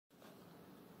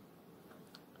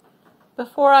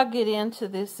Before I get into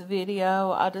this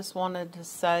video, I just wanted to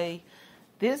say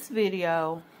this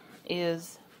video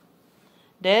is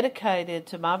dedicated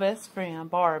to my best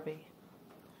friend, Barbie.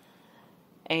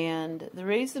 And the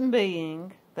reason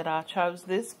being that I chose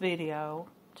this video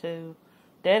to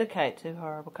dedicate to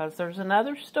her, because there's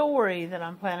another story that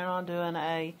I'm planning on doing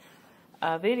a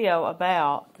video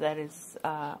about that is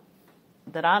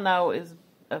that I know is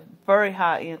of very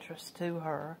high interest to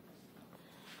her.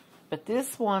 But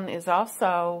this one is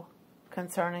also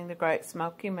concerning the Great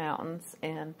Smoky Mountains,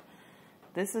 and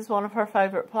this is one of her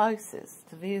favorite places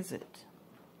to visit.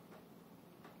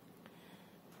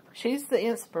 She's the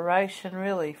inspiration,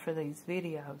 really, for these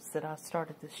videos that I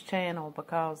started this channel,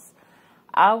 because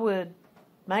I would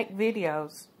make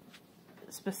videos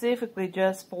specifically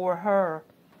just for her,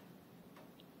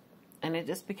 and it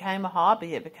just became a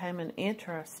hobby. It became an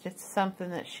interest. It's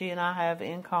something that she and I have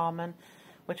in common,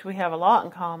 which we have a lot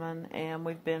in common, and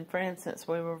we've been friends since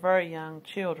we were very young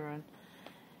children.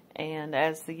 And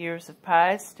as the years have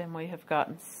passed and we have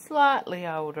gotten slightly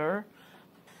older,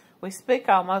 we speak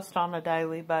almost on a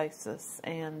daily basis.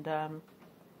 And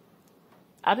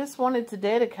I just wanted to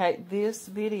dedicate this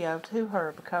video to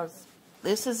her because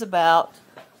this is about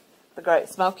the Great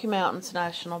Smoky Mountains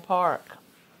National Park.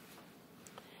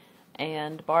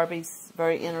 And Barbie's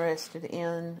very interested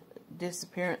in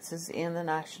disappearances in the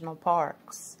national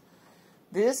parks.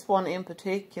 This one in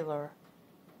particular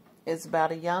is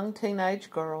about a young teenage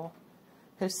girl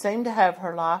who seemed to have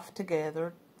her life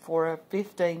together for a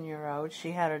 15-year-old.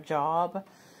 She had a job.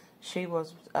 She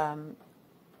was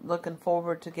looking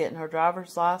forward to getting her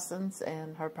driver's license,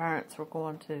 and her parents were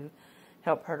going to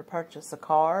help her to purchase a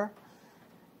car.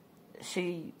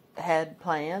 She had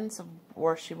plans of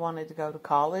where she wanted to go to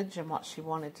college and what she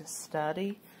wanted to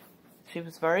study. She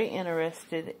was very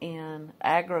interested in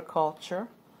agriculture,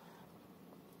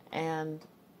 and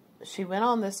she went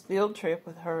on this field trip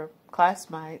with her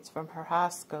classmates from her high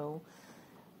school.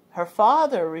 Her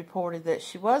father reported that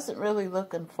she wasn't really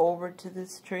looking forward to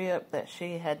this trip, that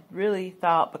she had really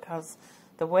thought, because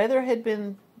the weather had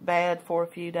been bad for a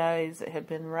few days, it had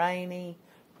been rainy,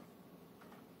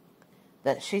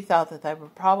 that she thought that they were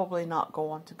probably not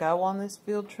going to go on this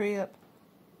field trip,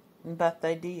 but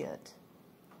they did.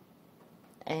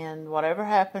 And whatever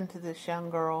happened to this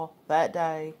young girl that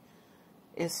day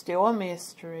is still a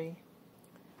mystery.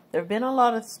 There have been a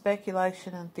lot of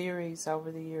speculation and theories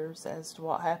over the years as to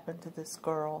what happened to this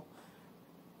girl.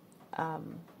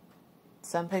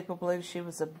 Some people believe she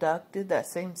was abducted. That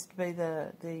seems to be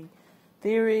the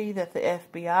theory that the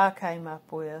FBI came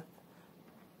up with.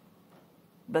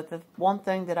 But the one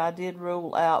thing that I did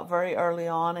rule out very early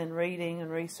on in reading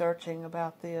and researching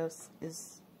about this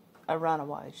is a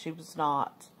runaway. She was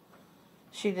not.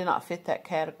 She did not fit that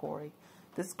category.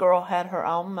 This girl had her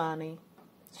own money.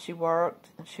 She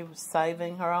worked and she was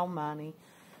saving her own money.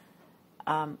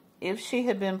 If she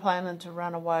had been planning to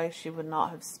run away, she would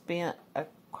not have spent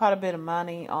quite a bit of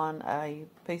money on a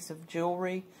piece of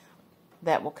jewelry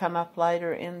that will come up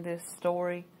later in this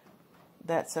story.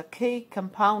 That's a key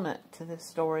component to this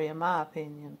story, in my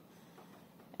opinion.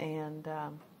 And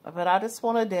but I just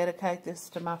want to dedicate this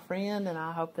to my friend, and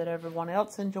I hope that everyone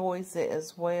else enjoys it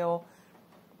as well.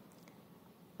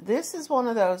 This is one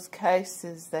of those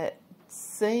cases that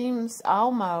seems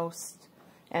almost,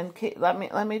 and let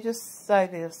me just say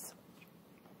this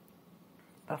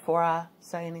before I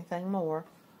say anything more.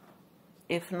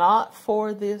 If not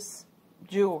for this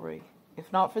jewelry,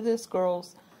 if not for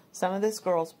some of this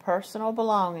girl's personal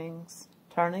belongings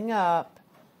turning up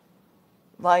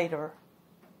later,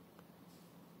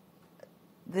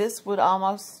 this would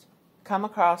almost come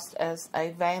across as a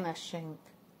vanishing.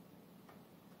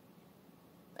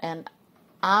 And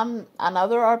I know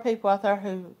there are people out there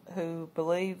who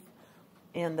believe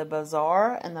in the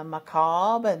bizarre and the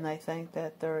macabre, and they think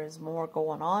that there is more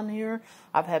going on here.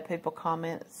 I've had people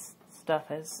comment stuff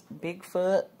as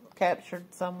Bigfoot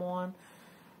captured someone.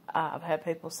 I've had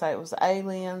people say it was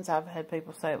aliens. I've had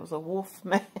people say it was a wolf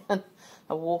man,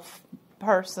 a wolf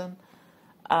person.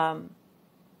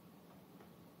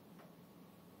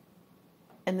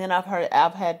 And then I've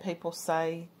had people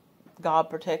say God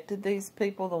protected these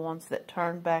people, the ones that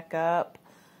turned back up,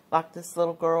 like this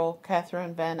little girl,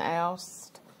 Catherine Van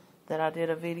Alst, that I did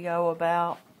a video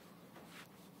about.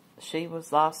 She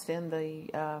was lost in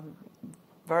the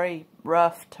very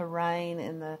rough terrain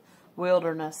in the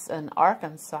wilderness in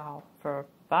Arkansas for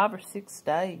 5 or 6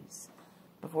 days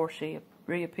before she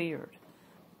reappeared.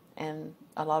 And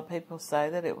a lot of people say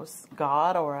that it was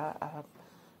God or a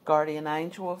guardian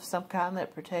angel of some kind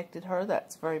that protected her.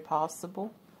 That's very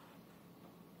possible.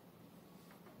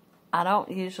 I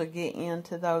don't usually get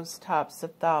into those types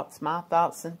of thoughts. My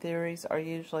thoughts and theories are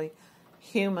usually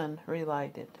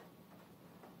human-related.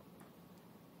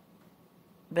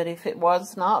 But if it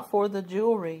was not for the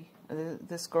jewelry,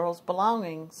 this girl's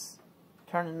belongings,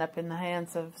 turning up in the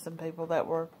hands of some people that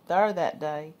were there that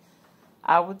day,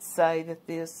 I would say that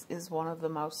this is one of the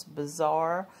most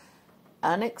bizarre,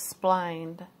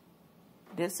 unexplained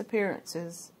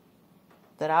disappearances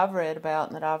that I've read about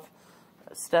and that I've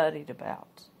studied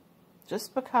about.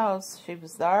 Just because she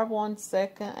was there 1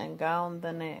 second and gone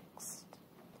the next.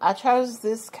 I chose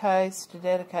this case to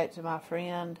dedicate to my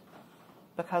friend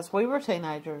because we were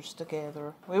teenagers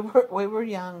together. We were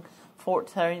young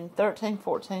 13,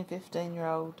 14,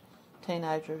 15-year-old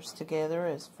teenagers together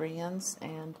as friends,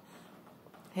 and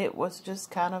it was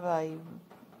just kind of a,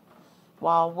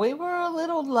 while we were a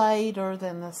little later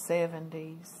than the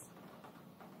 70s,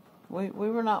 we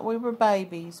were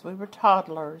babies, we were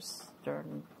toddlers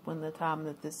when the time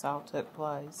that this all took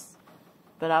place.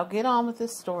 But I'll get on with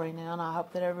this story now, and I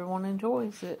hope that everyone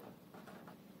enjoys it.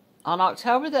 On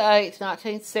October the 8th,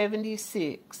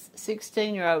 1976,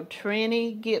 16-year-old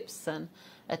Trenny Gibson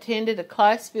attended a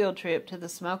class field trip to the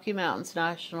Smoky Mountains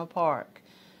National Park.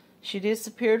 She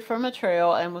disappeared from a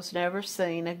trail and was never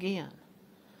seen again.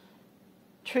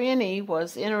 Trenny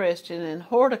was interested in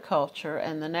horticulture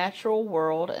and the natural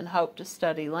world and hoped to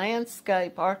study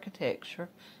landscape architecture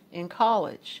in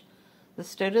college. The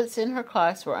students in her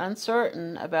class were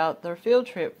uncertain about their field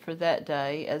trip for that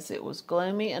day as it was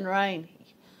gloomy and rainy.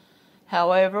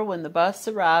 However, when the bus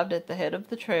arrived at the head of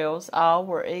the trails, all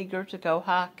were eager to go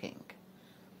hiking.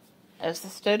 As the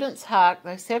students hiked,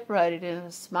 they separated into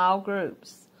small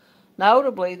groups.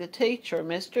 Notably, the teacher,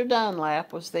 Mr.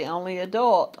 Dunlap, was the only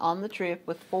adult on the trip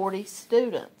with 40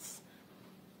 students.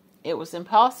 It was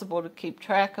impossible to keep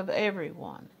track of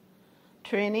everyone.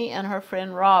 Trenny and her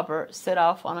friend Robert set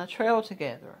off on a trail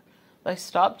together. They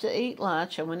stopped to eat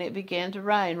lunch, and when it began to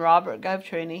rain, Robert gave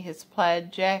Trenny his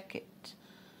plaid jacket.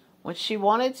 When she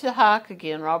wanted to hike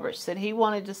again, Robert said he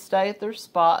wanted to stay at their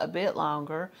spot a bit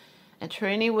longer, and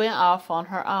Trenny went off on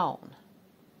her own.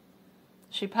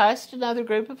 She passed another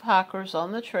group of hikers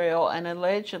on the trail and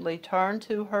allegedly turned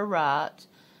to her right,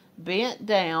 bent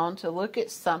down to look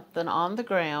at something on the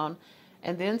ground,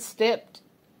 and then stepped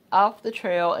off the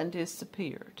trail and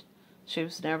disappeared. She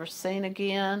was never seen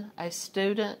again. A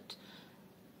student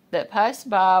that passed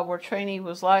by where Trenny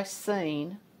was last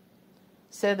seen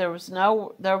said there was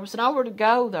nowhere to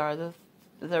go there.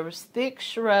 There was thick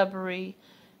shrubbery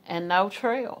and no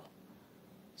trail.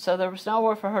 So there was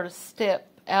nowhere for her to step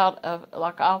out of,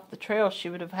 like off the trail. She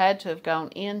would have had to have gone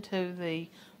into the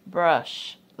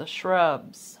brush, the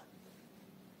shrubs.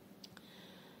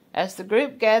 As the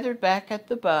group gathered back at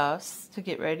the bus to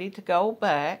get ready to go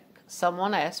back,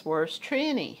 someone asked, "Where's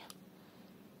Trenny?"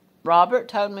 Robert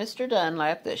told Mr.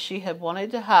 Dunlap that she had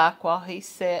wanted to hike while he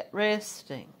sat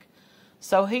resting.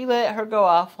 So he let her go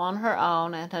off on her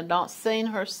own and had not seen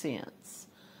her since.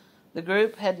 The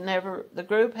group had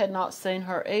not seen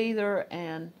her either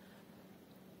and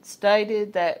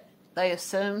stated that they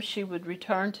assumed she would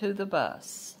return to the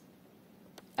bus.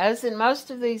 As in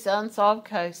most of these unsolved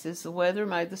cases, the weather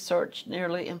made the search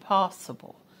nearly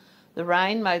impossible. The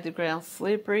rain made the ground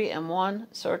slippery, and one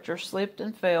searcher slipped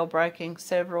and fell, breaking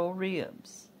several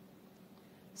ribs.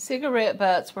 Cigarette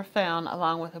butts were found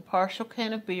along with a partial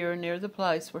can of beer near the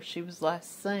place where she was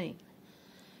last seen.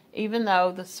 Even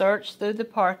though the search through the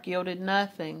park yielded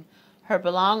nothing, her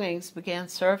belongings began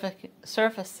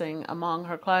surfacing among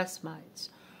her classmates.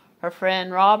 Her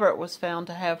friend Robert was found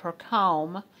to have her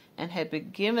comb and had been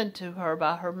given to her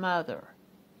by her mother.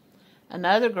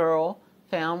 Another girl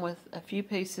found with a few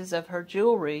pieces of her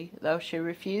jewelry, though she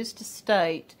refused to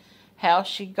state how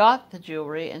she got the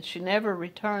jewelry, and she never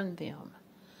returned them.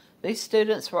 These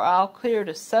students were all cleared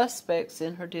as suspects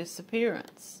in her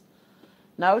disappearance.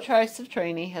 No trace of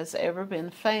Trenny has ever been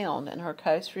found, and her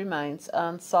case remains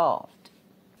unsolved.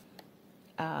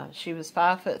 She was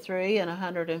 5'3" and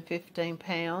 115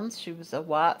 pounds. She was a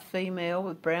white female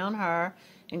with brown hair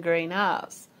and green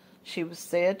eyes. She was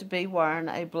said to be wearing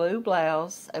a blue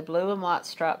blouse, a blue and white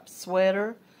striped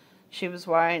sweater. She was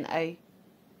wearing a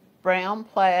brown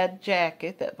plaid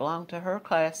jacket that belonged to her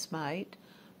classmate,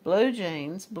 blue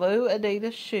jeans, blue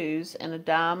Adidas shoes, and a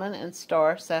diamond and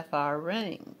star sapphire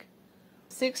ring.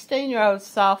 16-year-old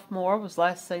sophomore was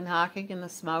last seen hiking in the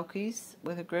Smokies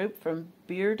with a group from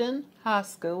Bearden High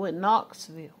School in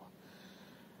Knoxville.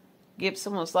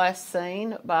 Gibson was last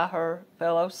seen by her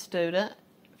fellow student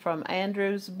from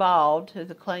Andrews Bald to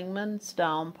the Clingman's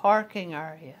Dome parking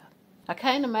area. I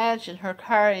can't imagine her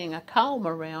carrying a comb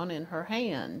around in her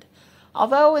hand.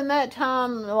 Although in that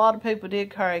time, a lot of people did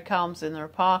carry combs in their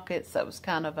pockets. That was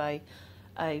kind of a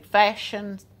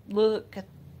fashion look.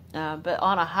 But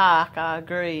on a hike, I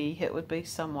agree, it would be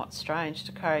somewhat strange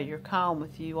to carry your comb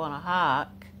with you on a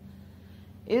hike.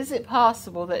 Is it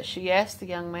possible that she asked the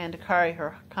young man to carry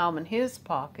her comb in his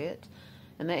pocket,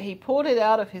 and that he pulled it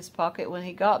out of his pocket when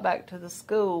he got back to the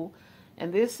school,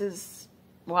 and this is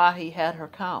why he had her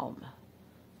comb?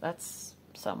 That's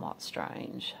somewhat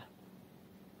strange.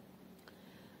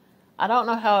 I don't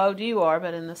know how old you are,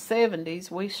 but in the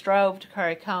 70s, we strove to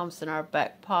carry combs in our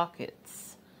back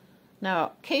pockets.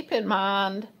 Now, keep in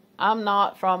mind, I'm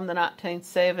not from the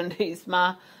 1970s.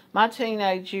 My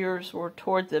teenage years were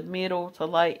toward the middle to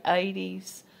late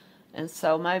 80s, and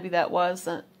so maybe that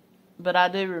wasn't, but I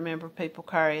do remember people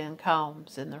carrying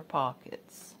combs in their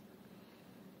pockets.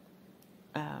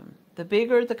 The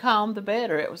bigger the comb, the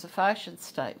better. It was a fashion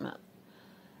statement.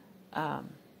 For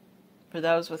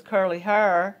those with curly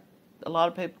hair, a lot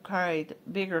of people carried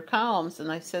bigger combs, and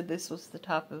they said this was the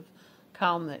type of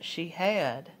comb that she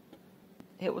had.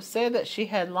 It was said that she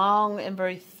had long and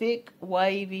very thick,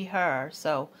 wavy hair,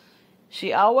 so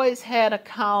she always had a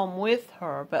comb with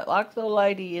her. But like the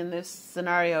lady in this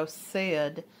scenario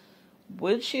said,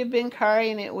 would she have been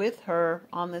carrying it with her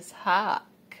on this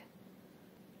hike?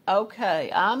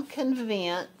 Okay, I'm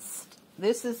convinced.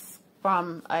 This is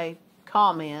from a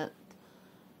comment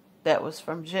that was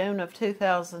from June of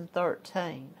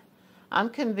 2013. I'm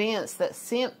convinced that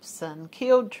Simpson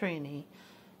killed Trenny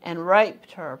and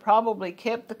raped her, probably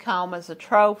kept the comb as a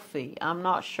trophy. I'm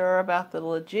not sure about the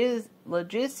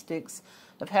logistics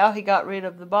of how he got rid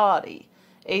of the body.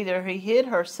 Either he hid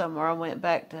her somewhere and went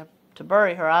back to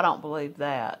bury her. I don't believe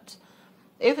that.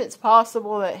 If it's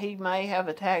possible that he may have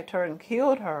attacked her and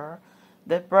killed her,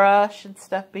 the brush and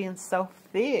stuff being so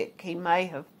thick, he may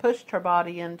have pushed her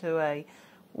body into a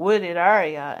wooded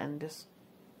area and just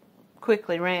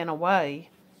quickly ran away,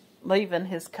 leaving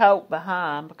his coat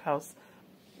behind because,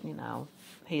 you know,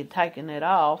 he had taken it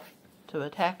off to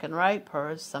attack and rape her,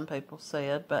 as some people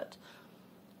said. But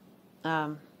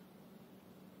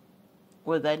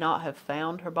would they not have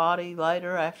found her body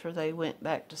later after they went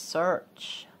back to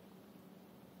search?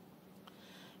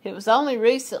 It was only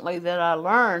recently that I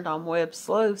learned on Web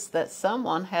Sleuths that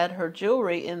someone had her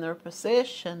jewelry in their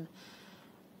possession.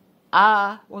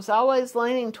 I was always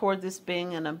leaning toward this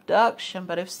being an abduction,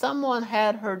 but if someone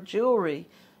had her jewelry,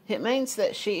 it means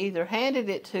that she either handed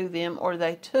it to them or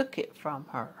they took it from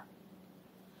her.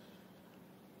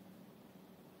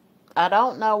 I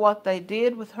don't know what they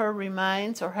did with her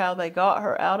remains or how they got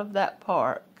her out of that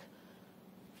park.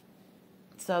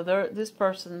 So this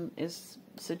person is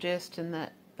suggesting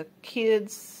that the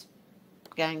kids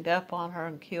ganged up on her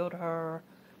and killed her.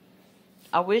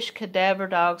 I wish cadaver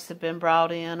dogs had been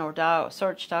brought in, or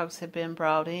search dogs had been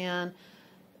brought in.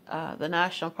 The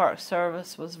National Park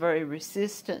Service was very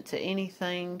resistant to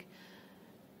anything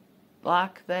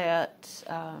like that.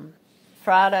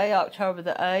 Friday, October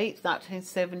the 8th,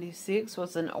 1976,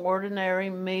 was an ordinary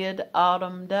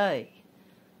mid-autumn day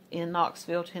in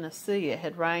Knoxville, Tennessee. It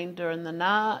had rained during the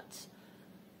night,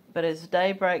 but as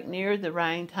daybreak neared, the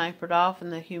rain tapered off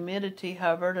and the humidity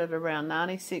hovered at around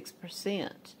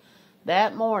 96%.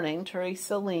 That morning,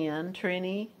 Teresa Lynn,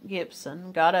 Trenny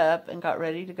Gibson, got up and got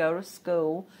ready to go to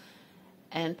school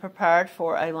and prepared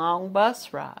for a long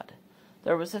bus ride.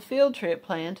 There was a field trip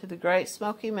planned to the Great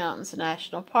Smoky Mountains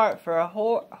National Park for a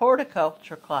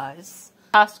horticulture class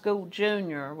high school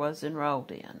junior was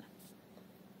enrolled in.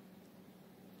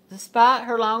 Despite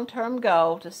her long-term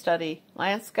goal to study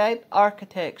landscape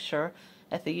architecture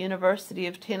at the University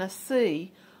of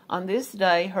Tennessee, on this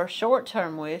day her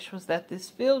short-term wish was that this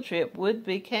field trip would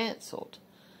be canceled.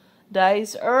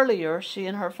 Days earlier, she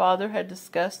and her father had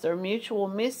discussed their mutual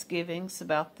misgivings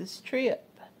about this trip.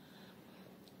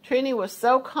 Trenny was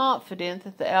so confident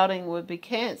that the outing would be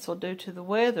canceled due to the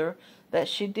weather that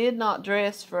she did not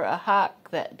dress for a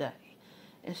hike that day.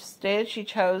 Instead, she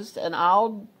chose an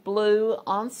all-blue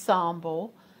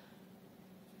ensemble,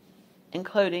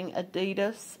 including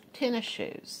Adidas tennis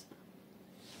shoes.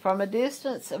 From a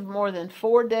distance of more than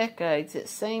 4 decades, it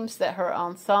seems that her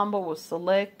ensemble was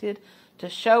selected to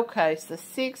showcase the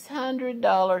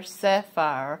 $600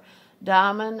 sapphire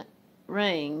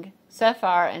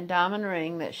and diamond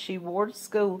ring that she wore to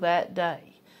school that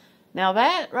day. Now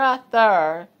that right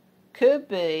there could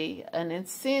be an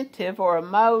incentive or a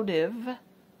motive.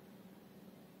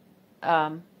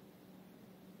 The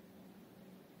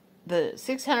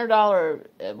 $600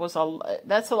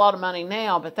 that's a lot of money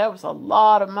now, but that was a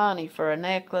lot of money for a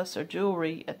necklace or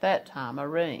jewelry at that time, a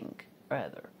ring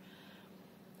rather.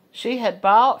 She had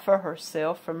bought for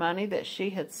herself for money that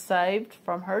she had saved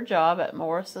from her job at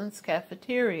Morrison's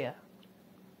cafeteria.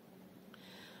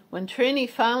 When Trenny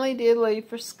finally did leave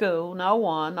for school, no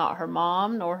one, not her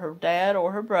mom, nor her dad,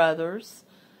 or her brothers,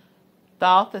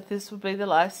 thought that this would be the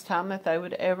last time that they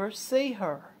would ever see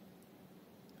her.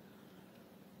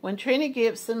 When Trenny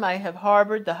Gibson may have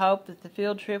harbored the hope that the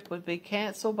field trip would be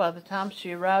canceled by the time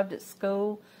she arrived at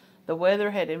school, the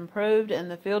weather had improved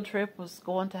and the field trip was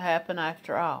going to happen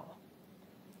after all.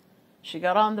 She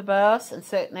got on the bus and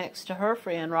sat next to her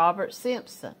friend Robert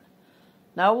Simpson.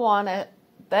 No one at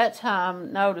that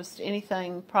time noticed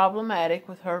anything problematic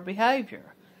with her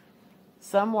behavior.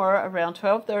 Somewhere around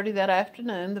 12:30 that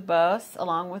afternoon, the bus,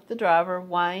 along with the driver,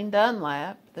 Wayne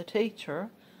Dunlap, the teacher,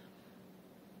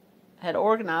 had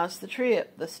organized the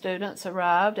trip. The students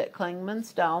arrived at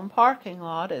Klingman's Dome parking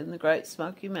lot in the Great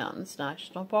Smoky Mountains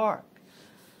National Park.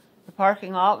 The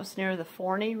parking lot was near the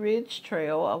Forney Ridge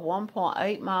Trail, a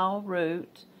 1.8-mile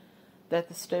route that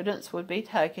the students would be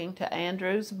taking to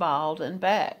Andrews Bald and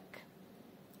back.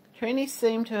 Trenny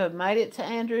seemed to have made it to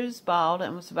Andrews Bald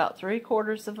and was about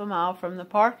 3/4 of a mile from the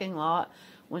parking lot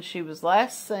when she was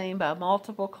last seen by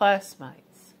multiple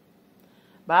classmates.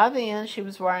 By then, she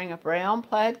was wearing a brown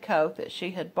plaid coat that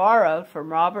she had borrowed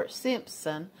from Robert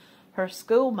Simpson, her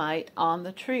schoolmate on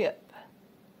the trip.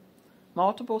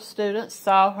 Multiple students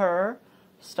saw her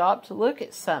stop to look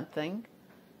at something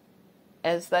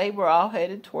as they were all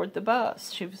headed toward the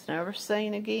bus. She was never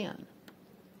seen again.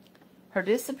 Her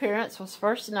disappearance was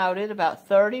first noted about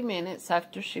 30 minutes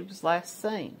after she was last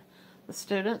seen. The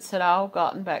students had all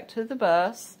gotten back to the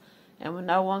bus, and when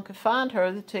no one could find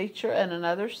her, the teacher and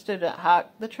another student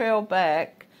hiked the trail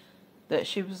back that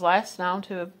she was last known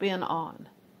to have been on.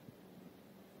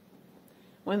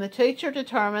 When the teacher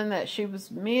determined that she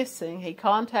was missing, he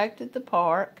contacted the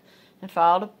park and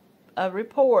filed a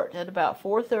report at about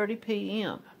 4:30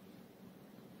 p.m.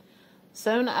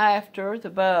 Soon after, the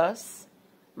bus,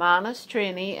 minus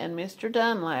Trenny and Mr.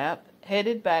 Dunlap,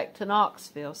 headed back to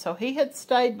Knoxville, so he had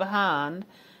stayed behind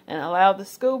and allowed the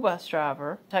school bus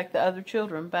driver to take the other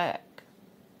children back.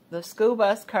 The school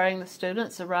bus carrying the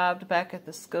students arrived back at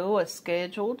the school as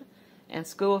scheduled, and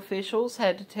school officials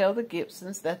had to tell the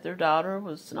Gibsons that their daughter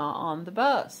was not on the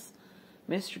bus.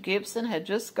 Mr. Gibson had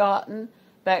just gotten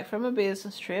back from a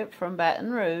business trip from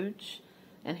Baton Rouge,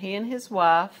 and he and his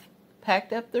wife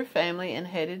packed up their family and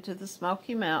headed to the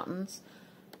Smoky Mountains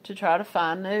to try to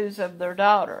find news of their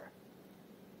daughter.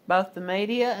 Both the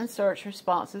media and search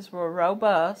responses were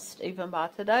robust, even by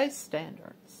today's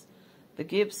standards. The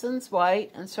Gibsons'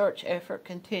 wait and search effort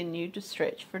continued to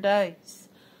stretch for days.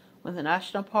 When the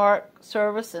National Park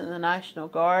Service and the National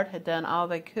Guard had done all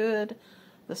they could,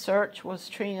 the search was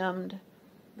trimmed.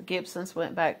 The Gibsons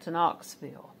went back to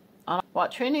Knoxville.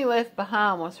 What Trenny left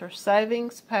behind was her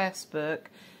savings passbook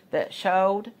that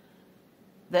showed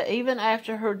that even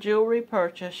after her jewelry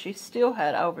purchase, she still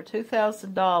had over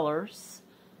 $2,000,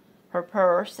 her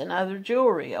purse and other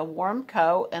jewelry, a warm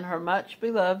coat, and her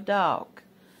much-beloved dog.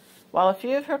 While a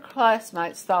few of her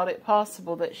classmates thought it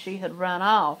possible that she had run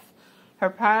off, her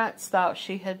parents thought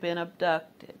she had been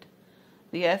abducted.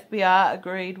 The FBI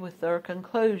agreed with their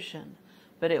conclusion,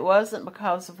 but it wasn't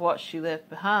because of what she left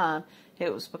behind,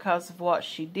 it was because of what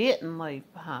she didn't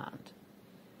leave behind.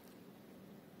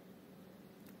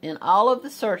 In all of the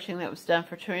searching that was done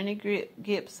for Trenny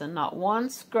Gibson, not one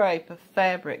scrape of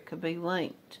fabric could be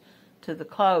linked to the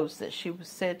clothes that she was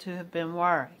said to have been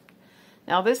wearing.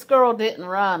 Now, this girl didn't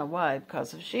run away,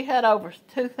 because if she had over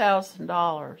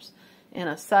 $2,000 in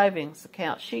a savings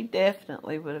account, she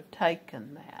definitely would have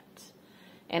taken that.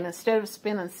 And instead of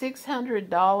spending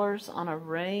 $600 on a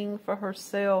ring for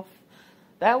herself,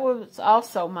 that was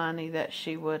also money that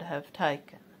she would have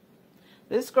taken.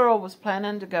 This girl was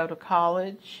planning to go to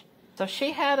college, so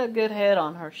she had a good head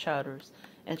on her shoulders,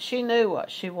 and she knew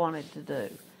what she wanted to do.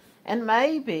 And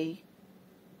maybe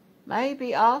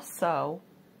also,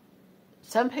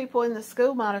 some people in the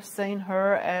school might have seen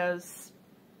her as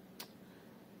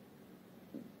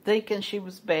thinking she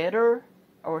was better,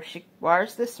 or she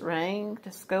wears this ring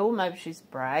to school. Maybe she's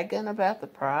bragging about the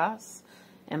price,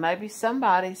 and maybe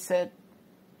somebody said,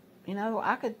 you know,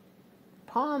 I could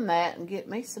pawn that and get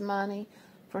me some money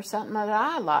for something that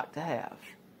I'd like to have.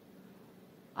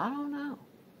 I don't know.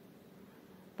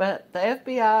 But the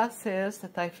FBI says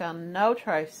that they found no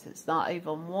traces, not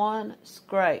even one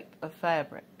scrape of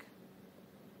fabric.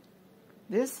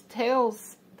 This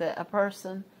tells that a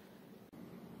person,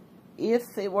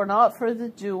 if it were not for the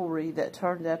jewelry that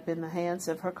turned up in the hands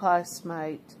of her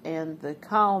classmate and the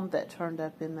comb that turned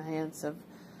up in the hands of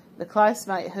the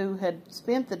classmate who had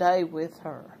spent the day with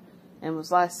her and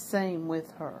was last seen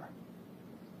with her,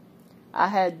 I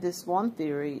had this one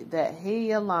theory that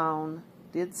he alone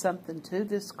did something to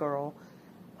this girl,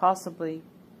 possibly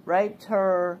raped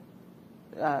her,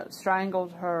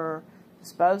 strangled her,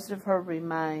 disposed of her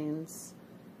remains,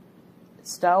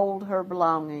 stole her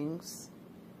belongings.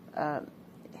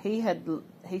 He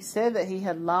said that he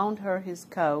had loaned her his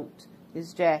coat,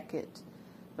 his jacket,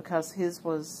 because his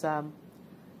was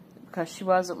because she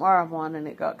wasn't wearing one, and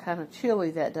it got kind of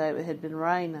chilly that day. It had been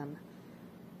raining,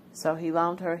 so he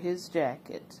loaned her his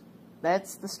jacket.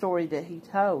 That's the story that he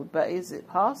told. But is it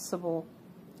possible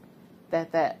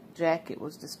that that jacket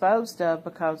was disposed of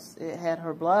because it had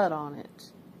her blood on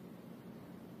it?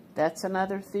 That's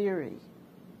another theory.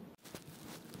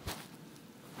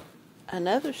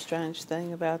 Another strange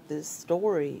thing about this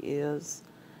story is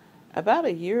about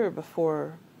a year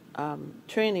before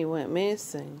Trenny went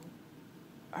missing,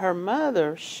 her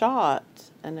mother shot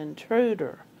an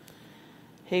intruder.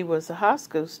 He was a high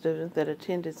school student that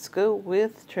attended school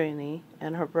with Trenny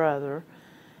and her brother,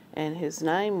 and his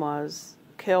name was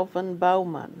Kelvin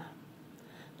Bowman.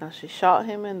 Now, she shot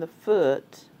him in the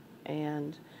foot,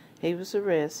 and he was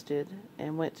arrested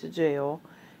and went to jail.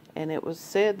 And it was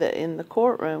said that in the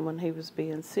courtroom when he was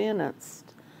being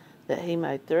sentenced, that he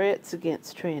made threats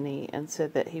against Trenny and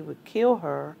said that he would kill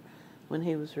her when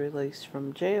he was released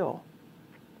from jail.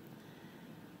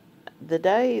 The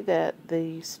day that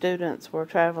the students were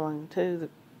traveling to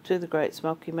the Great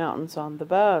Smoky Mountains on the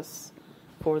bus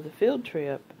for the field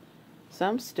trip,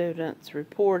 some students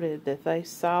reported that they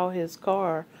saw his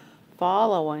car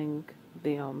following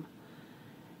them,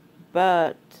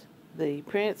 but the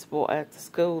principal at the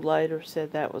school later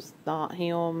said that was not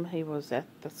him. He was at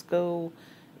the school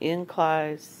in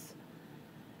class.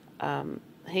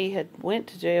 He had went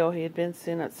to jail. He had been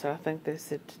sentenced, I think they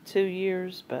said, to 2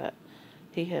 years, but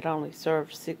he had only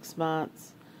served 6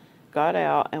 months, got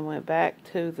out, and went back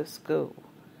to the school.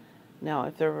 Now,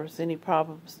 if there was any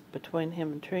problems between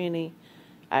him and Trenny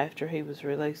after he was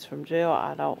released from jail,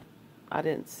 I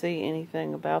didn't see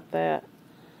anything about that.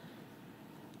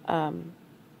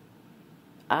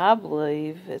 I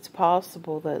believe it's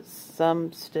possible that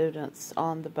some students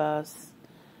on the bus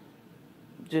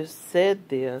just said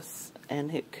this,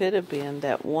 and it could have been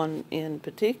that one in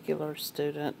particular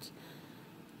student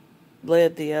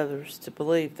led the others to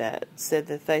believe that, said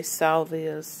that they saw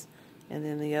this, and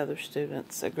then the other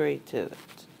students agreed to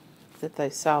it, that they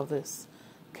saw this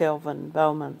Kelvin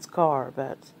Bowman's car.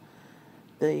 But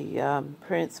the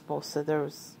principal said there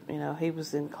was, he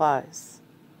was in class,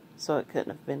 so it couldn't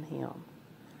have been him.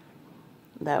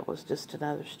 That was just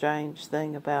another strange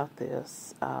thing about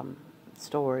this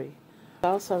story. It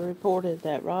also reported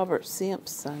that Robert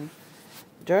Simpson,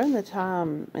 during the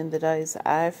time in the days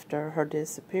after her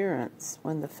disappearance,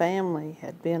 when the family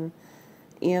had been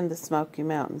in the Smoky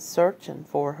Mountains searching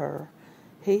for her,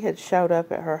 he had showed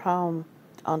up at her home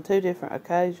on 2 different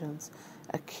occasions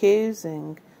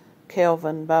accusing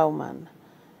Kelvin Bowman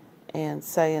and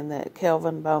saying that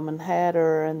Kelvin Bowman had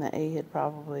her and that he had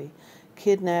probably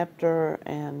kidnapped her,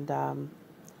 and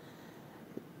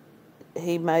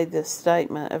he made this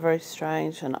statement, a very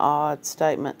strange and odd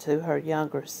statement, to her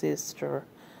younger sister,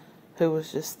 who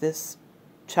was just this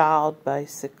child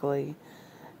basically,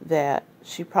 that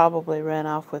she probably ran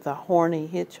off with a horny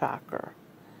hitchhiker,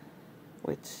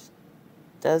 which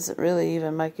doesn't really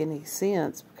even make any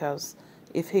sense, because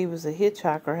if he was a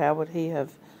hitchhiker, how would he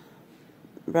have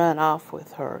run off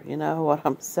with her? You know what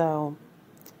I'm saying?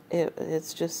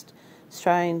 It's just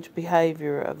strange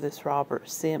behavior of this Robert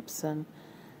Simpson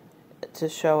to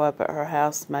show up at her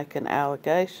house making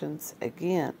allegations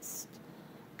against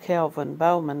Kelvin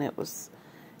Bowman. It was,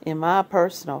 in my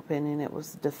personal opinion, it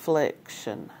was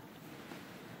deflection.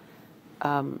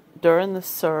 During the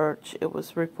search, it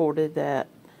was reported that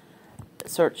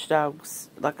search dogs,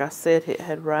 like I said, it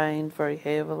had rained very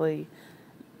heavily,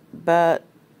 but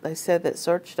they said that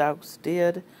search dogs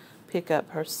did pick up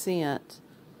her scent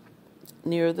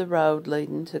near the road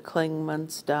leading to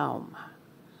Klingman's Dome,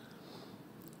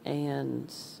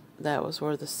 and that was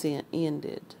where the scent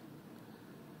ended.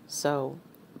 So,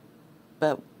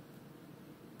 but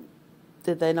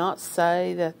did they not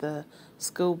say that the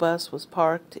school bus was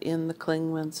parked in the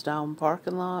Klingman's Dome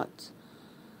parking lot?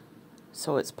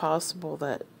 So it's possible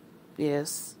that,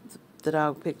 yes, the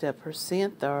dog picked up her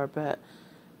scent there, but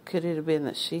could it have been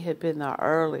that she had been there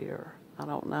earlier? I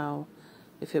don't know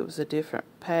if it was a different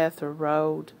path or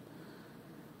road,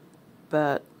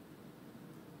 but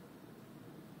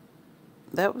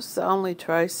that was the only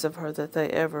trace of her that they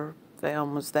ever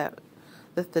found, was that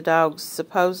the dogs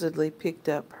supposedly picked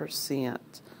up her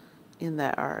scent in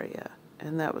that area,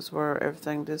 and that was where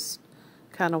everything just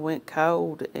kind of went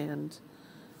cold, and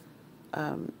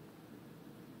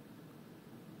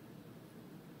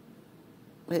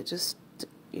it just,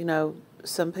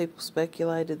 some people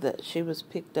speculated that she was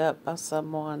picked up by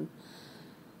someone.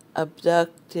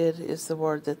 Abducted is the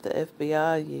word that the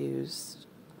FBI used.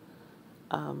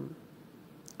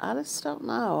 I just don't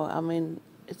know. I mean,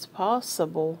 it's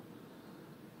possible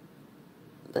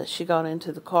that she got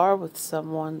into the car with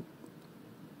someone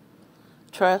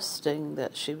trusting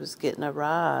that she was getting a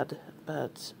ride,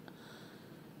 but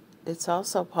it's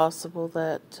also possible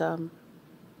that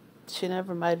she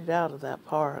never made it out of that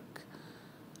park,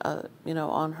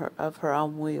 of her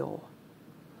own will.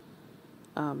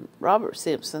 Robert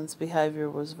Simpson's behavior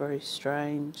was very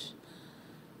strange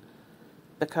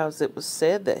because it was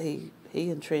said that he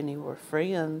and Trenny were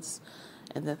friends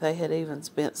and that they had even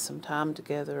spent some time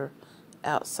together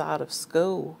outside of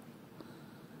school.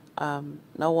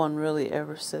 No one really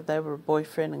ever said they were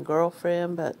boyfriend and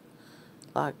girlfriend, but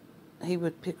like he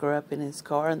would pick her up in his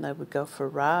car and they would go for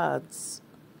rides.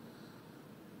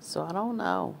 So I don't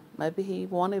know. Maybe he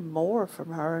wanted more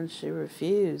from her and she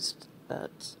refused,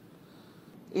 but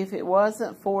if it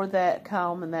wasn't for that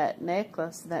comb and that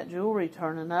necklace and that jewelry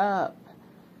turning up,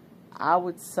 I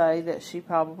would say that she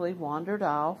probably wandered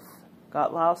off,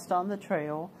 got lost on the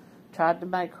trail, tried to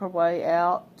make her way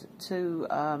out to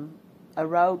a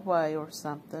roadway or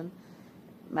something.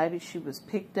 Maybe she was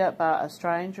picked up by a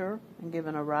stranger and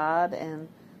given a ride, and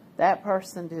that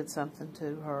person did something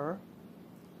to her.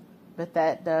 But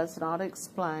that does not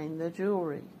explain the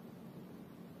jewelry.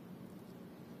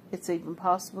 It's even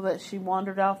possible that she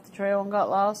wandered off the trail and got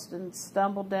lost and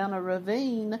stumbled down a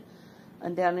ravine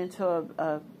and down into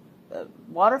a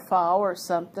waterfall or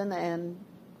something, and,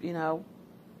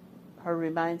 her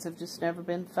remains have just never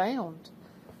been found.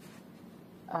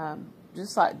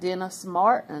 Just like Dennis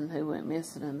Martin, who went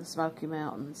missing in the Smoky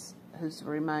Mountains, whose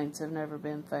remains have never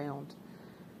been found.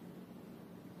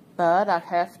 But I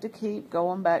have to keep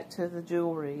going back to the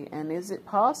jewelry. And is it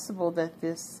possible that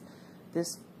this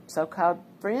so-called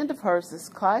friend of hers, this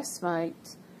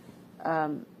classmate,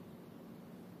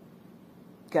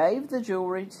 gave the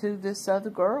jewelry to this other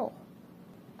girl?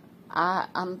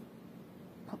 I'm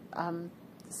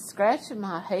scratching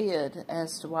my head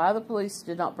as to why the police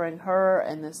did not bring her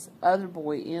and this other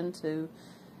boy into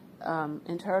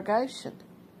interrogation.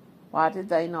 Why did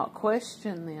they not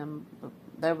question them?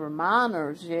 They were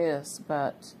minors, yes,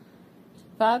 but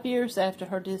 5 years after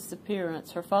her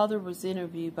disappearance, her father was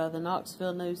interviewed by the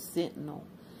Knoxville News-Sentinel.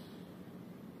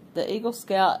 The Eagle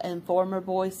Scout and former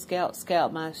Boy Scout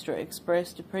Scoutmaster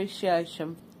expressed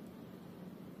appreciation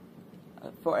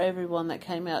for everyone that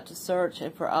came out to search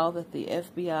and for all that the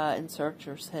FBI and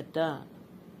searchers had done.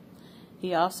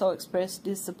 He also expressed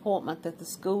disappointment that the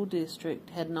school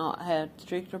district had not had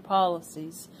stricter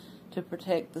policies to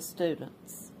protect the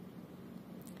students.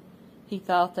 He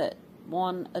thought that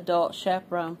one adult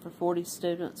chaperone for 40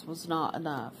 students was not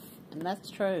enough, and that's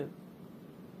true.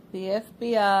 The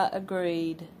FBI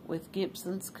agreed with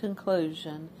Gibson's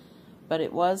conclusion, but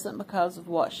it wasn't because of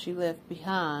what she left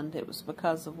behind, it was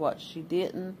because of what she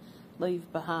didn't leave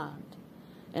behind.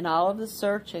 In all of the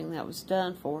searching that was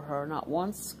done for her, not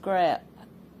one scrap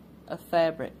of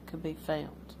fabric could be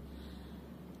found.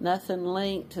 Nothing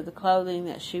linked to the clothing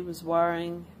that she was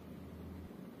wearing.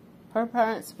 Her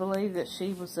parents believe that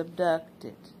she was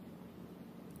abducted.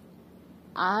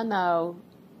 I know,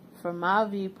 from my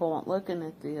viewpoint, looking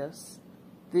at this,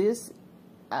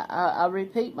 I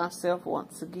repeat myself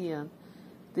once again,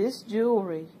 this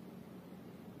jewelry,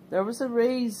 there was a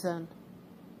reason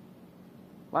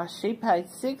why she paid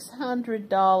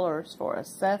 $600 for a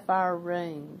sapphire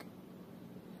ring.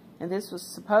 And this was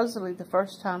supposedly the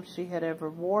first time she had ever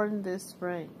worn this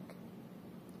ring.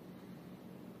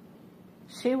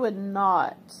 She would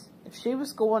not, if she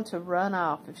was going to run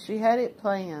off, if she had it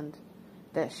planned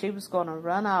that she was going to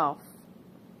run off,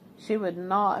 she would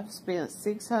not have spent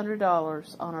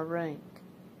 $600 on a ring.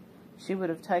 She would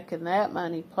have taken that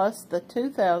money plus the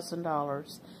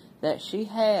 $2,000 that she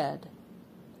had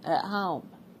at home.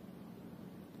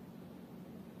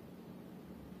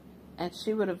 And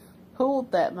she would have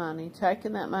pooled that money,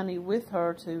 taken that money with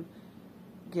her to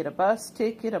get a bus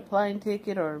ticket, a plane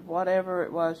ticket, or whatever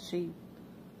it was she,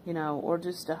 or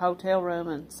just a hotel room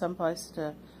and someplace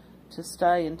to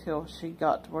stay until she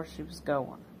got to where she was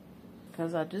going.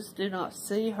 Because I just do not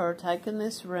see her taking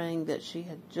this ring that she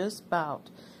had just bought.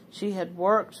 She had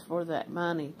worked for that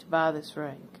money to buy this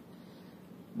ring.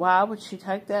 Why would she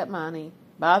take that money,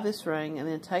 buy this ring, and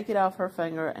then take it off her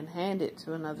finger and hand it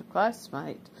to another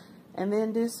classmate and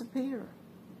then disappear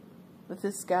with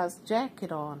this guy's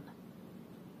jacket on?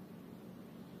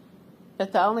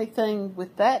 But the only thing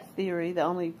with that theory, the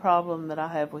only problem that I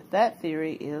have with that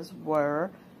theory is,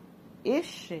 where is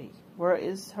she? Where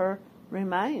is her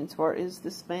remains. Where is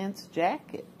this man's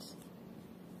jacket?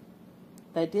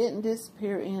 They didn't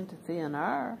disappear into thin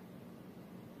air.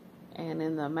 And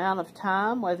in the amount of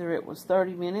time, whether it was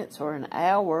 30 minutes or an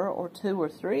hour or 2 or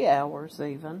 3 hours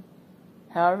even,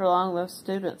 however long those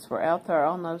students were out there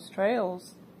on those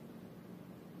trails,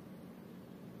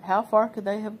 how far could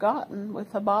they have gotten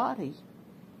with a body?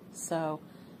 So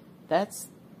that's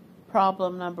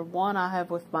problem number one I have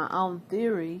with my own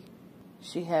theory.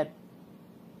 She had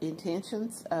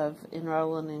intentions of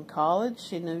enrolling in college.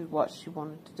 She knew what she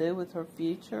wanted to do with her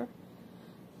future.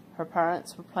 Her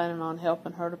parents were planning on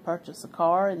helping her to purchase a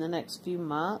car in the next few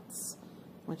months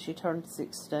when she turned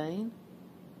 16.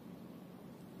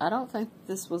 I don't think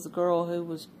this was a girl who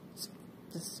was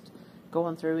just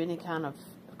going through any kind of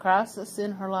crisis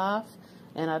in her life,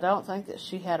 and I don't think that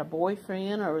she had a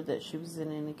boyfriend or that she was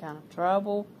in any kind of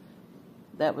trouble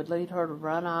that would lead her to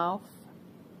run off.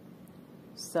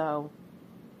 So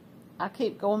I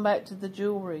keep going back to the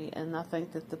jewelry, and I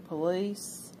think that the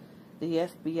police, the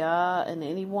FBI, and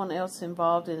anyone else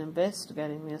involved in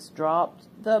investigating this dropped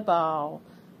the ball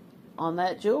on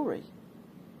that jewelry.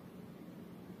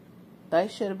 They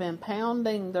should have been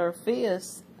pounding their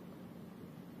fists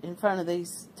in front of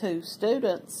these two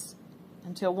students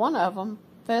until one of them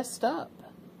fessed up.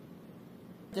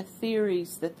 The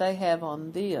theories that they have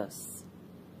on this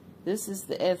is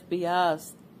the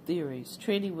FBI's theories.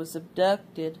 Trenny was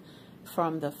abducted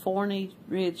from the Forney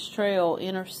Ridge Trail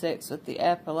intersects with the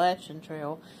Appalachian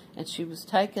Trail, and she was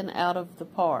taken out of the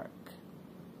park.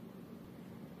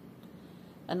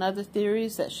 Another theory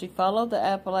is that she followed the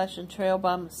Appalachian Trail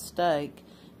by mistake,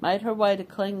 made her way to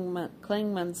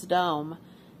Klingman's Dome,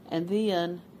 and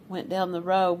then went down the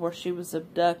road where she was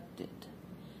abducted.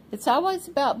 It's always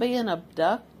about being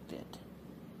abducted.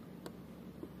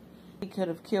 He could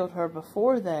have killed her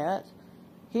before that,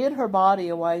 hid her body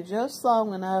away just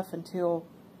long enough until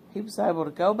he was able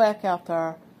to go back out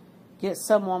there, get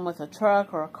someone with a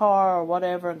truck or a car or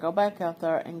whatever, and go back out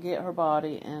there and get her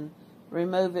body and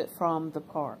remove it from the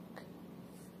park.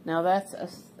 Now that's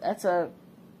a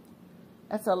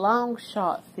long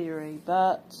shot theory,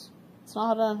 but it's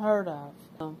not unheard of.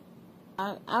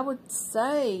 I would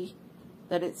say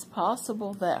that it's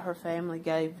possible that her family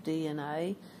gave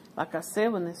DNA. Like I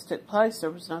said, when this took place,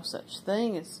 there was no such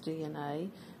thing as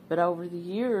DNA. But over the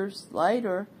years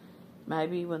later,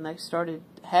 maybe when they started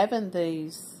having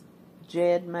these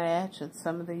GEDmatch and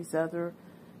some of these other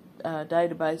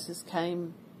databases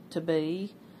came to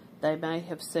be, they may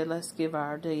have said, let's give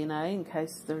our DNA in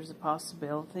case there's a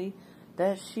possibility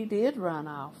that she did run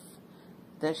off,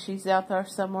 that she's out there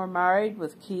somewhere married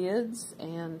with kids,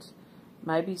 and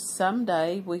maybe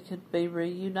someday we could be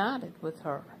reunited with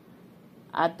her.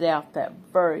 I doubt that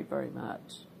very, very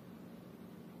much.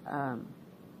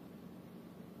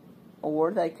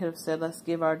 Or they could have said, let's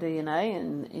give our DNA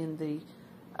in the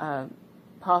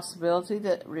possibility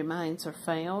that remains are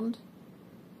found,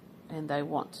 and they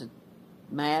want to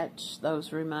match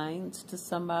those remains to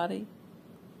somebody.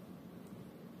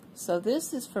 So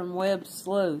this is from Web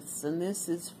Sleuths, and this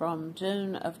is from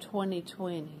June of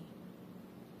 2020.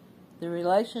 The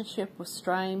relationship was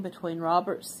strained between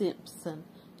Robert Simpson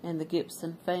and the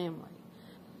Gibson family,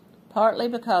 partly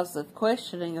because the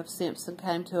questioning of Simpson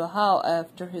came to a halt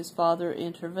after his father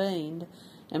intervened,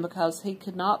 and because he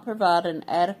could not provide an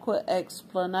adequate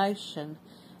explanation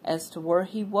as to where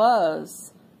he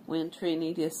was when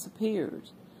Trenny disappeared.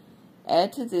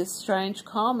 Add to this strange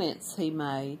comments he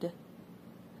made,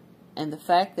 and the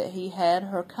fact that he had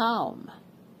her comb.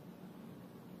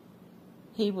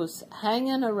 He was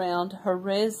hanging around her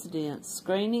residence,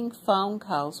 screening phone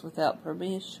calls without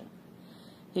permission.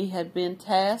 He had been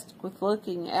tasked with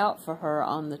looking out for her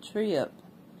on the trip.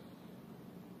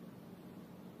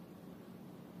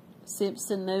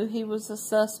 Simpson knew he was a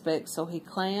suspect, so he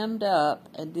clammed up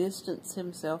and distanced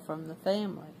himself from the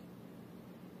family.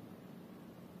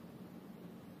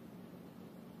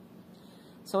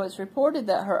 So it's reported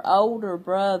that her older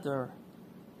brother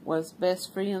was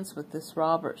best friends with this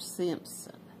Robert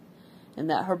Simpson, and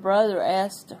that her brother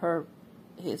asked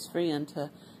his friend, to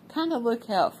kind of look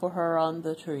out for her on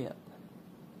the trip,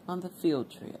 on the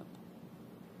field trip.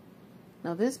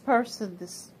 Now this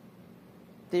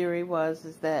theory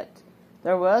is that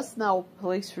there was no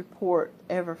police report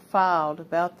ever filed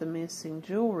about the missing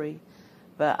jewelry,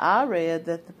 but I read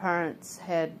that the parents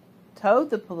had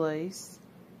told the police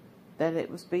that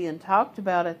it was being talked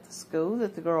about at the school,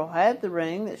 that the girl had the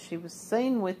ring, that she was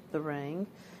seen with the ring,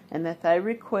 and that they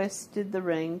requested the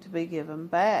ring to be given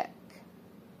back.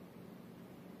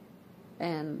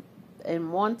 And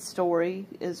in one story,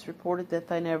 it's reported that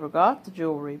they never got the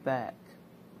jewelry back.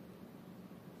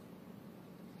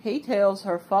 he tells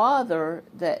her father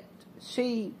that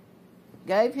she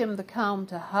gave him the comb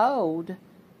to hold.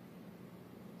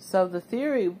 So the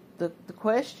theory, the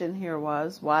question here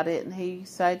was, why didn't he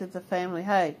say to the family,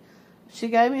 hey, she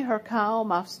gave me her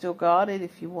comb, I've still got it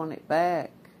if you want it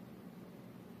back.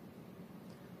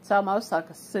 It's almost like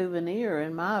a souvenir,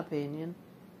 in my opinion.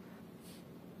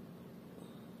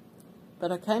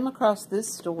 But I came across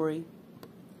this story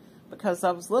because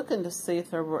I was looking to see if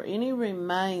there were any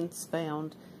remains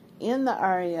found in the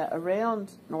area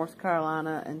around North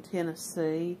Carolina and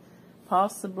Tennessee,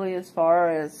 possibly as far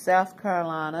as South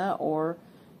Carolina or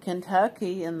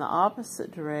Kentucky in the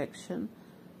opposite direction,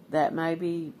 that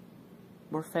maybe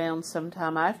were found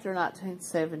sometime after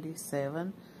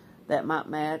 1977 that might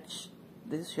match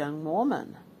this young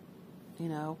woman, you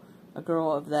know, a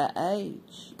girl of that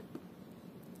age.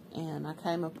 And I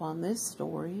came upon this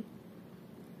story.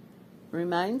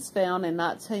 Remains found in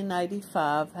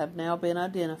 1985 have now been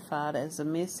identified as a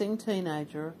missing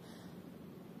teenager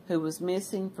who was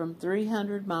missing from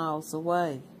 300 miles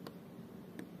away.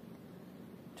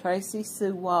 Tracy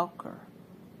Sue Walker.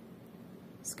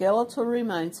 Skeletal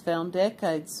remains found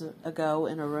decades ago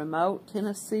in a remote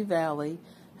Tennessee valley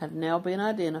have now been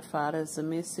identified as a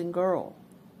missing girl.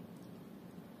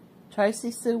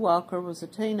 Tracy Sue Walker was a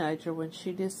teenager when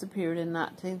she disappeared in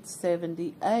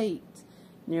 1978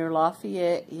 near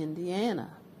Lafayette,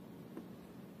 Indiana.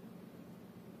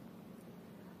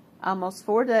 Almost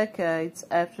 4 decades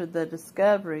after the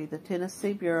discovery, the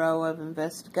Tennessee Bureau of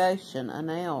Investigation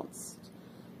announced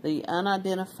the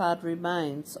unidentified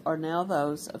remains are now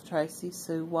those of Tracy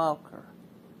Sue Walker.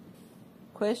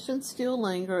 Questions still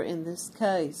linger in this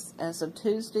case. As of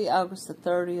Tuesday, August the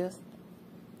 30th,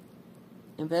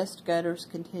 investigators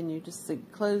continue to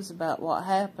seek clues about what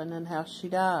happened and how she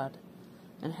died,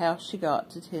 and how she got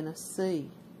to Tennessee.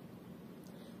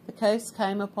 The case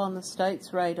came upon the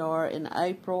state's radar in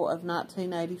April of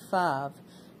 1985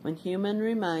 when human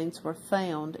remains were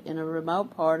found in a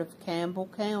remote part of Campbell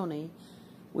County,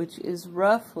 which is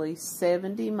roughly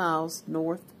 70 miles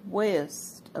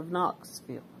northwest of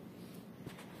Knoxville.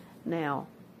 Now,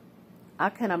 I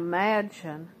can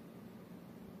imagine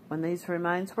when these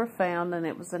remains were found and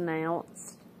it was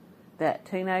announced that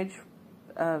teenage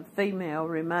female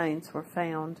remains were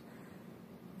found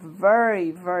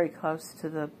very, very close to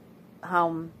the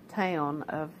hometown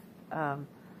of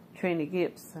Trenny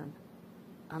Gibson.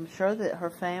 I'm sure that her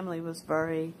family was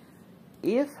very,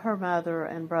 if her mother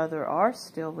and brother are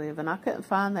still living, I couldn't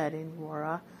find that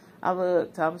anywhere. I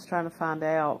looked, I was trying to find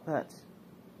out, but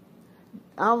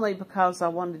only because I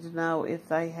wanted to know if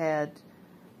they had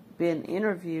been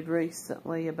interviewed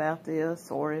recently about this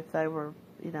or if they were,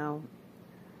 you know,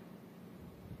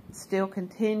 still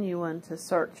continuing to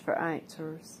search for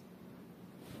answers.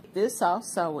 This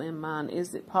also in mind,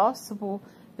 is it possible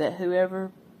that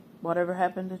whatever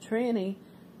happened to Trenny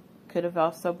could have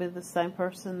also been the same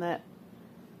person that,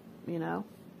 you know,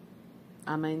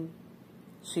 I mean,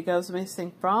 she goes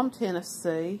missing from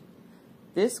Tennessee.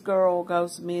 This girl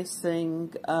goes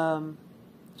missing from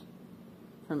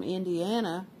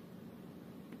Indiana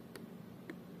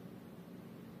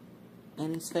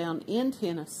and is found in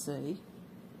Tennessee.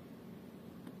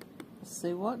 Let's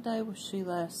see, what day was she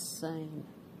last seen?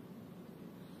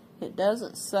 It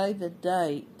doesn't say the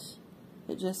date.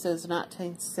 It just says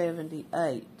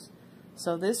 1978.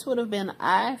 So this would have been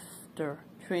after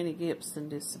Trenny Gibson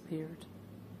disappeared.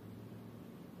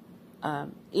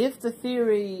 If the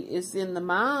theory is in the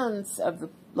minds of the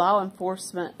law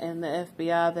enforcement and the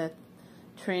FBI that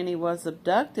Trenny was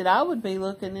abducted, I would be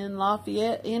looking in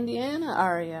Lafayette, Indiana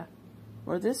area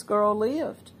where this girl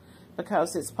lived.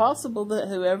 Because it's possible that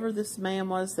whoever this man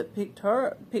was that picked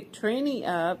Trenny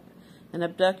up and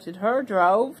abducted her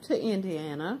drove to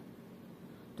Indiana,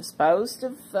 disposed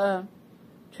of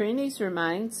Trenny's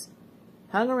remains,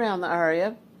 hung around the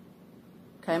area,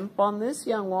 came upon this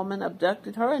young woman,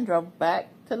 abducted her, and drove back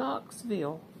to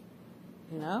Knoxville.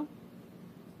 You know?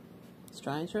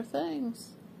 Stranger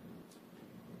things.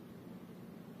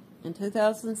 In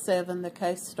 2007, the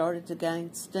case started to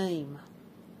gain steam.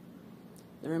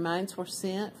 The remains were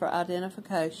sent for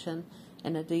identification,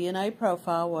 and a DNA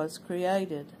profile was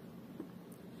created.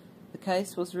 The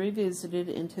case was revisited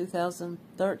in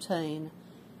 2013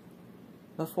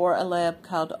 before a lab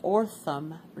called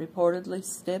Ortham reportedly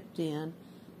stepped in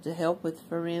to help with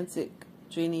forensic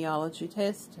genealogy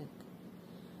testing.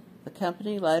 The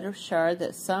company later shared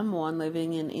that someone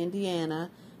living in Indiana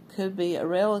could be a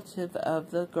relative of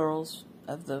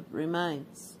the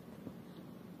remains.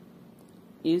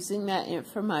 Using that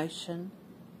information,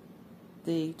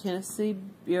 the Tennessee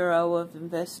Bureau of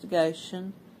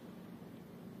Investigation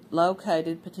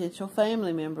located potential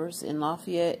family members in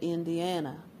Lafayette,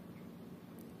 Indiana.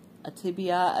 A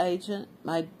TBI agent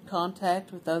made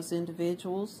contact with those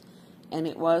individuals, and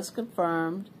it was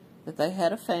confirmed that they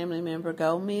had a family member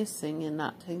go missing in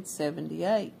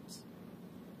 1978.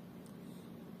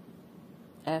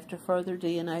 After further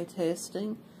DNA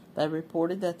testing, they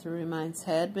reported that the remains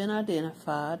had been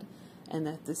identified and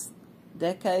that this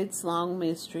decades-long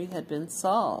mystery had been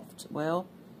solved. Well,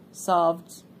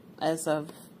 solved as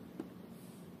of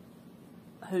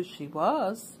who she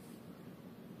was,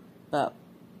 but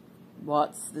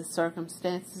what's the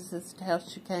circumstances as to how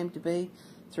she came to be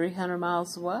 300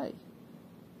 miles away?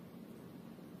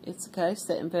 It's a case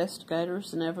that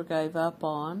investigators never gave up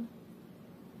on.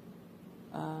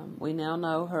 We now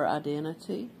know her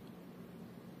identity.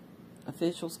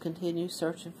 Officials continue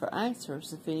searching for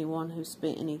answers. If anyone who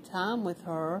spent any time with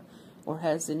her or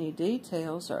has any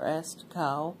details are asked to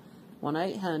call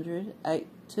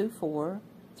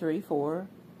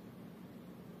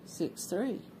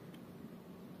 1-800-824-3463.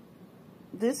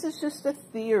 This is just a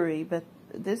theory, but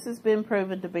this has been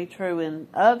proven to be true in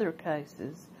other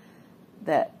cases,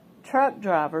 that truck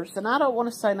drivers, and I don't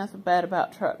want to say nothing bad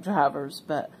about truck drivers,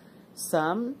 but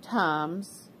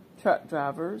sometimes truck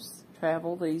drivers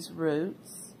travel these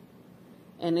routes.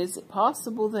 And is it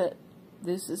possible that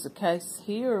this is a case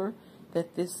here,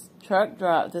 that this truck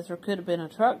that there could have been a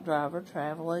truck driver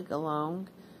traveling along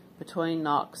between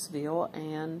Knoxville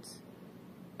and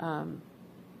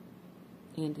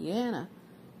Indiana?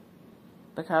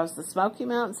 Because the Smoky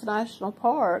Mountains National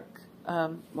Park,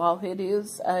 while it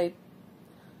is a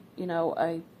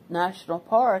national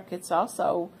park, it's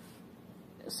also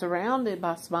surrounded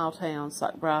by small towns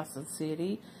like Bryson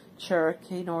City,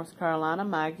 Cherokee, North Carolina,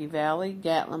 Maggie Valley,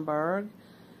 Gatlinburg.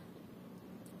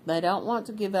 They don't want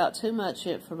to give out too much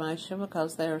information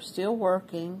because they are still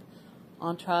working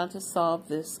on trying to solve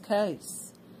this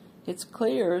case. It's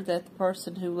clear that the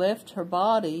person who left her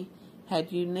body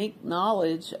had unique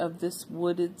knowledge of this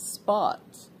wooded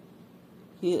spot.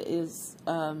 He is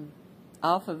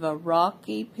off of a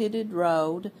rocky, pitted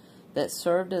road that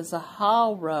served as a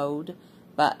haul road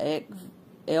by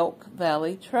Elk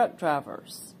Valley truck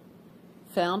drivers.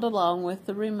 Found along with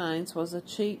the remains was a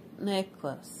cheap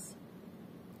necklace.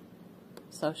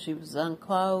 So she was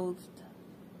unclothed.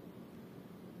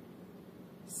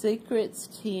 Secrets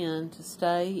tend to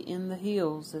stay in the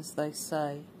hills, as they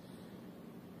say.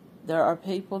 There are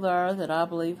people there that I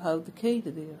believe hold the key to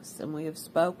this, and we have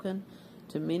spoken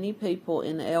to many people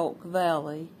in Elk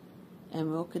Valley,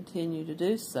 and will continue to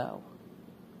do so.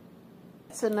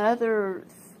 It's another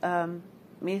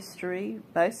mystery,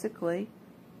 basically.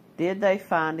 Did they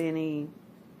find any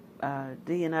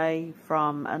DNA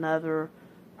from another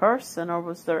person, or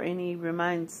was there any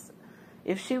remains?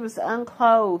 If she was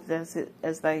unclothed,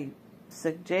 as they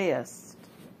suggest,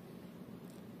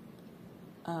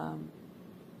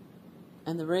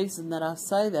 and the reason that I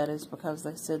say that is because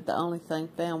they said the only thing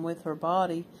found with her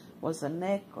body was a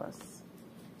necklace.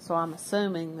 So I'm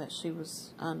assuming that she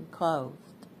was unclothed.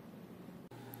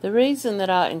 The reason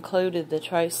that I included the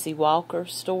Tracy Walker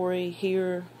story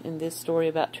here in this story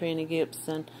about Trenny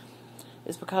Gibson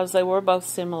is because they were both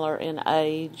similar in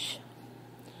age.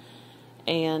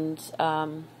 And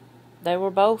they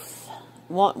were both,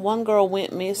 one girl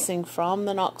went missing from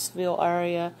the Knoxville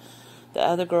area. The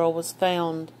other girl was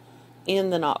found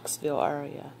in the Knoxville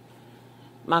area.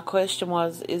 My question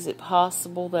was, is it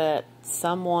possible that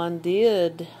someone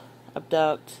did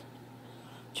abduct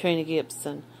Trenny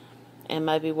Gibson and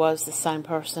maybe was the same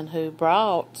person who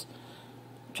brought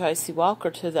Tracy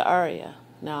Walker to the area?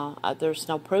 Now, there's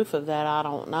no proof of that. I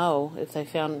don't know if they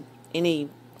found any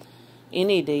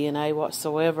DNA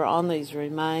whatsoever on these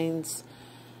remains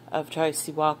of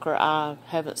Tracy Walker. I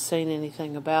haven't seen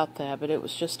anything about that, but it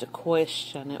was just a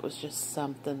question. It was just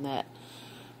something that,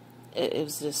 it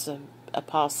was just a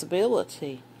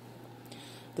possibility.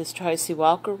 This Tracy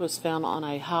Walker was found on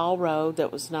a haul road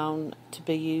that was known to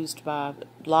be used by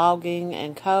logging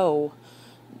and coal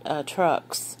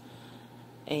trucks.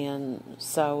 And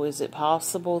so is it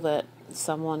possible that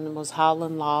someone was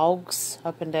hauling logs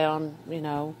up and down,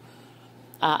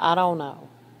 I don't know.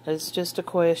 It's just a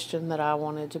question that I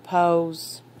wanted to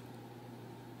pose,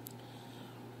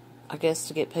 I guess,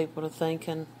 to get people to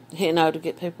thinking, to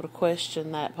get people to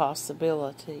question that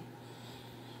possibility.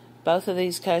 Both of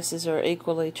these cases are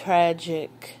equally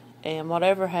tragic, and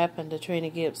whatever happened to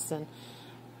Trenny Gibson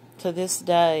to this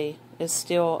day is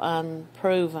still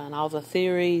unproven. All the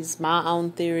theories, my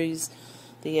own theories,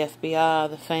 the FBI,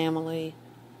 the family.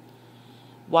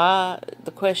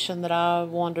 The question that I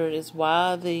wondered is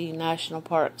why the national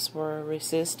parks were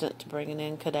resistant to bringing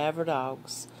in cadaver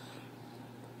dogs.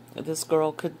 This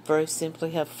girl could very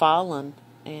simply have fallen,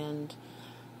 and,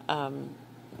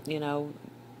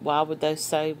 why would they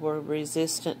say we're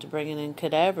resistant to bringing in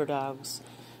cadaver dogs?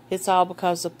 It's all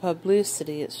because of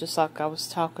publicity. It's just like I was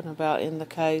talking about in the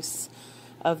case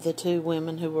of the 2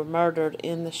 women who were murdered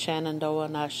in the Shenandoah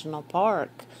National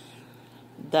Park.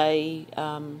 The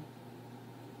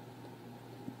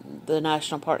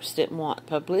national parks didn't want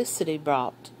publicity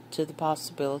brought to the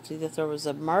possibility that there was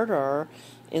a murderer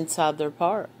inside their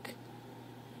park.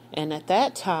 And at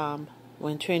that time,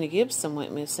 when Trenny Gibson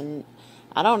went missing,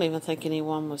 I don't even think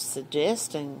anyone was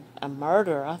suggesting a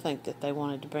murder. I think that they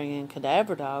wanted to bring in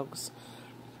cadaver dogs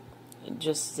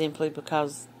just simply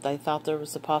because they thought there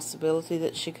was a possibility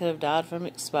that she could have died from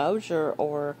exposure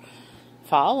or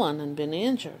fallen and been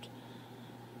injured.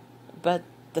 But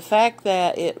the fact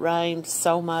that it rained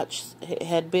so much, it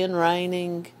had been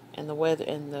raining, and the weather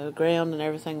and the ground and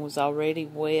everything was already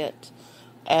wet.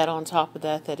 Add on top of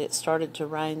that it started to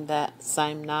rain that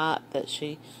same night that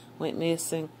she went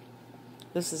missing.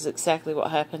 This is exactly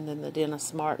what happened in the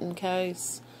Dennis Martin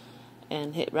case.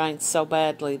 And it rained so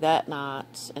badly that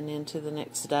night and into the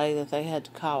next day that they had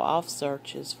to call off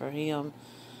searches for him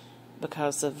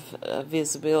because of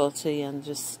visibility and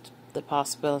just the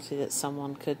possibility that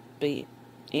someone could be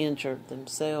injured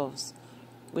themselves,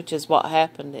 which is what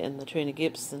happened in the Trenny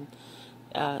Gibson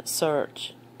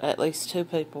search. At least 2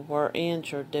 people were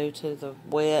injured due to the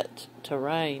wet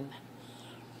terrain.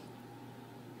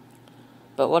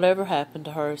 But whatever happened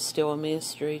to her is still a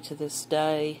mystery to this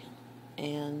day,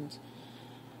 and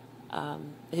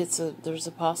there's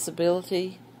a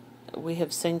possibility. We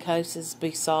have seen cases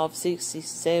be solved 60,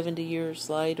 70 years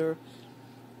later.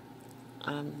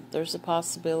 There's a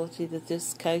possibility that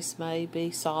this case may be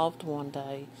solved one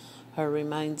day. Her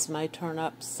remains may turn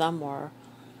up somewhere,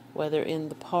 whether in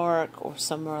the park or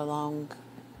somewhere along,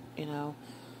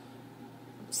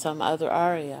 some other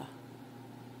area.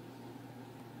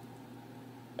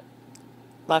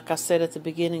 Like I said at the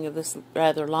beginning of this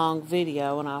rather long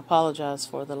video, and I apologize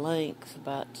for the length,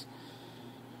 but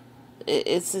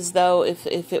it's as though if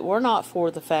it were not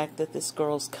for the fact that this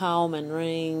girl's comb and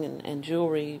ring and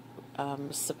jewelry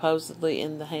was supposedly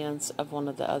in the hands of one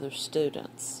of the other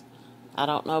students. I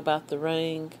don't know about the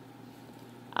ring.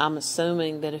 I'm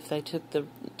assuming that if they took the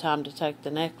time to take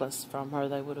the necklace from her,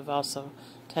 they would have also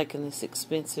taken this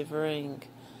expensive ring.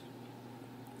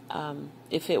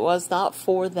 If it was not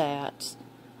for that,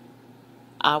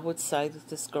 I would say that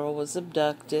this girl was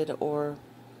abducted or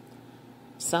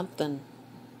something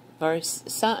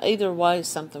either way,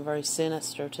 something very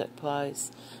sinister took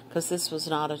place, because this was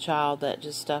not a child that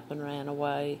just up and ran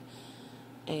away.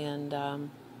 And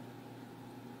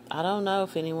I don't know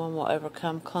if anyone will ever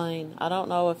come clean. I don't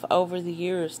know if over the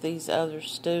years these other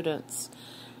students,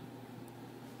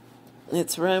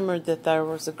 it's rumored that there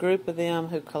was a group of them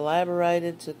who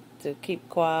collaborated to keep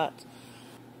quiet,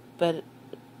 but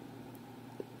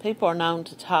people are known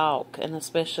to talk, and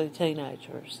especially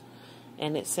teenagers,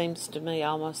 and it seems to me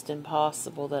almost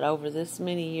impossible that over this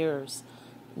many years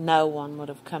no one would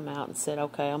have come out and said,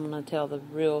 okay, I'm going to tell the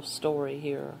real story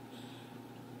here.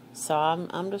 So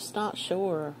I'm just not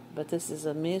sure, but this is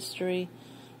a mystery.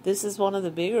 This is one of the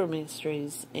bigger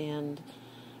mysteries, and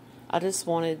I just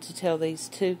wanted to tell these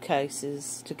 2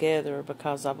 cases together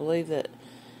because I believe that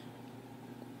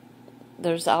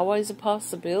there's always a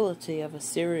possibility of a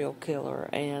serial killer,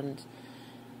 and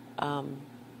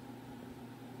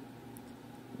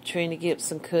Trenny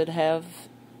Gibson could have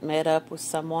met up with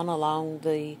someone along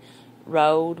the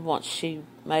road once she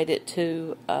made it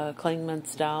to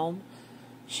Klingman's Dome.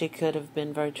 She could have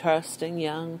been very trusting,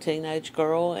 young teenage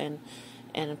girl, and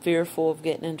fearful of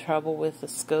getting in trouble with the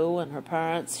school and her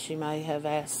parents. She may have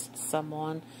asked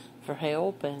someone for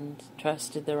help and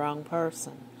trusted the wrong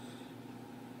person.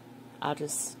 I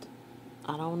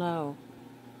don't know.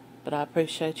 But I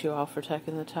appreciate you all for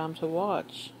taking the time to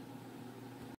watch.